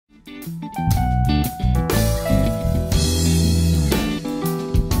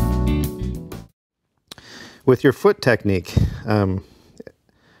With your foot technique,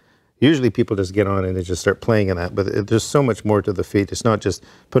 usually people just get on and they just start playing in that, but there's so much more to the feet. It's not just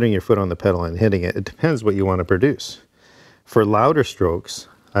putting your foot on the pedal and hitting it. It depends what you want to produce. For louder strokes,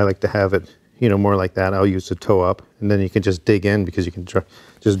 I like to have it, you know, more like that. I'll use the toe up, and then you can just dig in because you can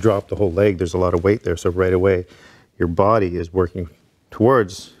just drop the whole leg. There's a lot of weight there, so right away your body is working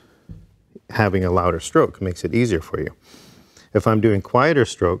towards having a louder stroke. It makes it easier for you. If I'm doing quieter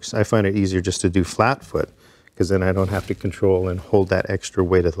strokes, I find it easier just to do flat foot, because then I don't have to control and hold that extra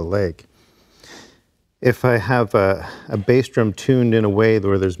weight of the leg. If I have a bass drum tuned in a way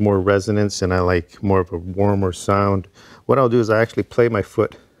where there's more resonance and I like more of a warmer sound, what I'll do is I actually play my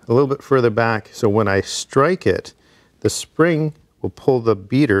foot a little bit further back, so when I strike it, the spring will pull the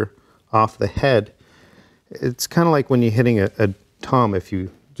beater off the head. It's kind of like when you're hitting a tom. If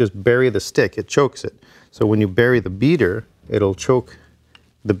you just bury the stick, it chokes it. So when you bury the beater, it'll choke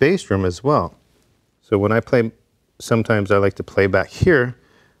the bass drum as well. So when I play, sometimes I like to play back here,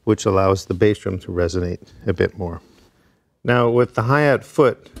 which allows the bass drum to resonate a bit more. Now with the hi-hat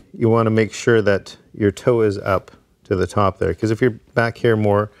foot, you want to make sure that your toe is up to the top there, because if you're back here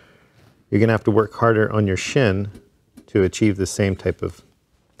more, you're going to have to work harder on your shin to achieve the same type of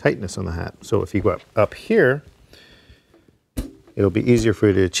tightness on the hat. So if you go up here, it'll be easier for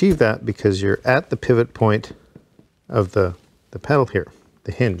you to achieve that because you're at the pivot point of the pedal here,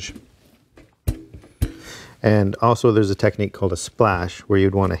 the hinge. And also there's a technique called a splash where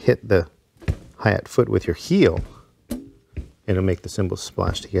you'd want to hit the hi-hat foot with your heel and it'll make the cymbals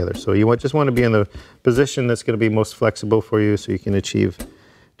splash together. So you just want to be in the position that's going to be most flexible for you so you can achieve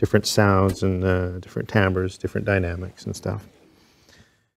different sounds and different timbres, different dynamics and stuff.